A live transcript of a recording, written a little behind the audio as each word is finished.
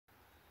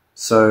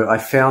So I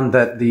found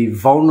that the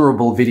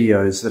vulnerable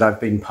videos that I've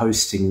been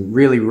posting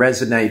really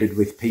resonated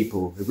with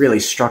people. It really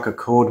struck a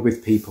chord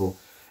with people,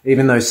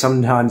 even though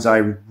sometimes I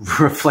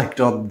reflect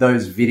on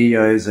those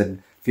videos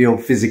and feel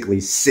physically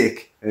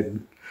sick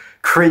and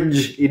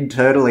cringe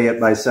internally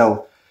at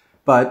myself.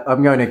 But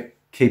I'm going to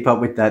keep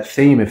up with that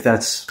theme if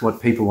that's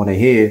what people want to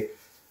hear,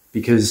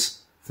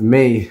 because for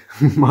me,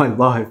 my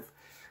life,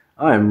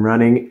 I am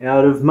running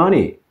out of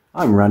money.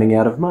 I'm running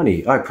out of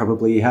money. I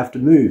probably have to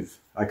move.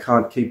 I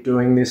can't keep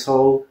doing this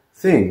whole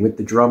thing with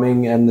the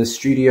drumming and the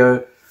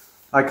studio.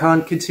 I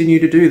can't continue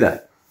to do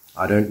that.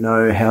 I don't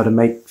know how to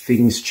make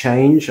things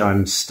change.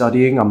 I'm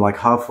studying. I'm like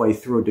halfway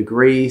through a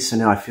degree. So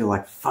now I feel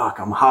like, fuck,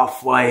 I'm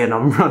halfway and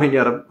I'm running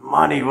out of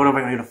money. What am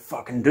I going to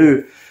fucking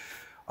do?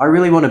 I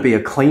really want to be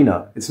a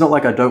cleaner. It's not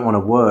like I don't want to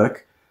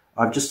work.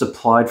 I've just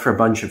applied for a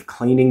bunch of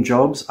cleaning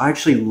jobs. I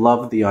actually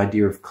love the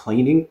idea of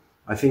cleaning.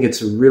 I think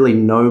it's a really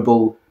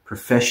noble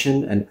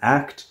profession and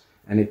act,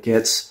 and it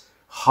gets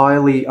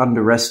highly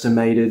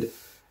underestimated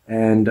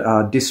and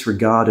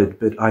disregarded,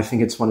 but I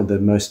think it's one of the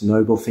most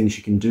noble things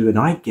you can do, and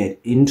I get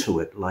into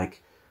it.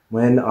 Like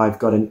when I've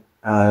got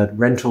a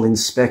rental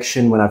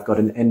inspection, when I've got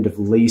an end of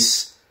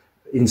lease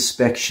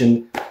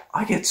inspection,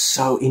 I get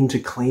so into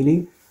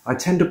cleaning. I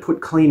tend to put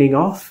cleaning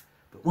off,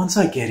 but once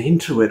I get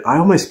into it, I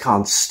almost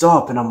can't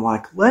stop, and I'm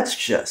like, let's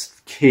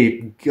just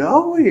keep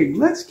going.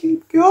 Let's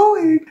keep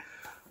going.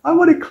 I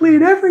want to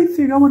clean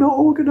everything. I want to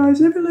organize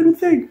every little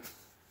thing.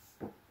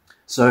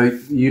 So,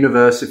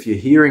 universe, if you're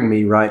hearing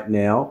me right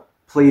now,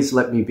 please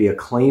let me be a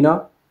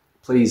cleaner.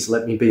 Please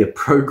let me be a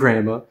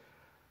programmer.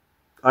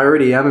 I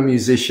already am a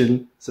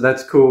musician, so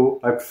that's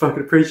cool. I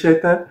fucking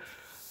appreciate that.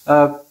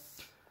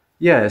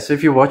 Yeah, so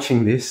if you're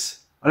watching this,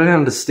 I don't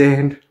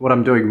understand what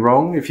I'm doing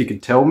wrong, if you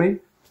could tell me,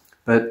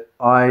 but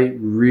I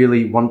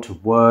really want to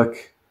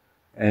work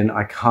and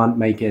I can't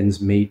make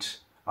ends meet.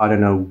 I don't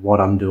know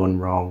what I'm doing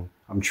wrong.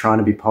 I'm trying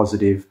to be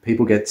positive.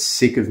 People get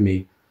sick of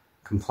me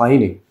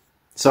complaining.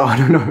 So I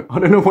don't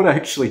know what I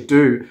actually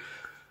do.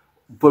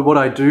 But what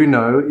I do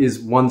know is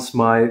once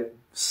my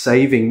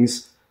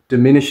savings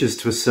diminishes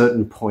to a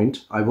certain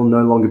point, I will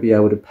no longer be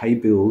able to pay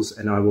bills,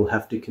 and I will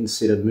have to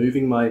consider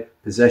moving my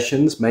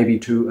possessions, maybe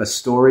to a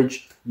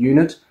storage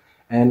unit,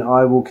 and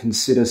I will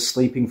consider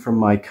sleeping from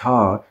my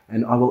car,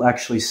 and I will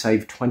actually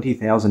save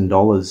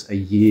 $20,000 a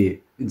year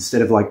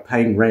instead of like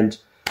paying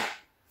rent.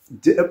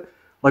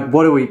 Like,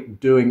 what are we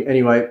doing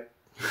anyway?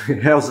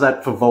 How's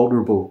that for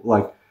vulnerable?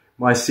 Like,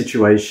 my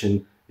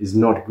situation is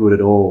not good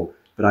at all,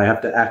 but I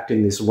have to act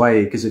in this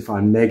way because if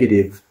I'm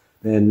negative,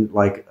 then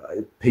like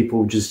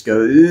people just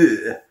go,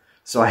 ugh.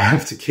 So I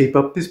have to keep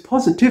up this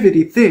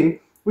positivity thing,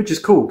 which is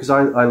cool because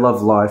I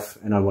love life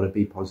and I want to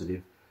be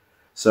positive.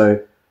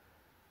 So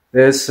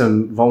there's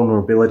some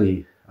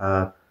vulnerability.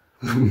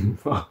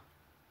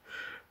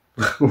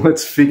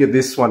 Let's figure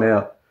this one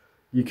out.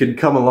 You can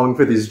come along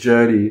for this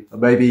journey.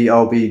 Maybe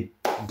I'll be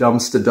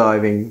dumpster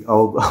diving.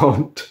 I'll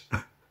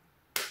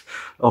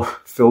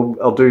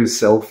do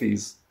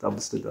selfies,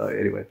 dumpster dive.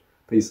 Anyway,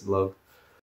 peace and love.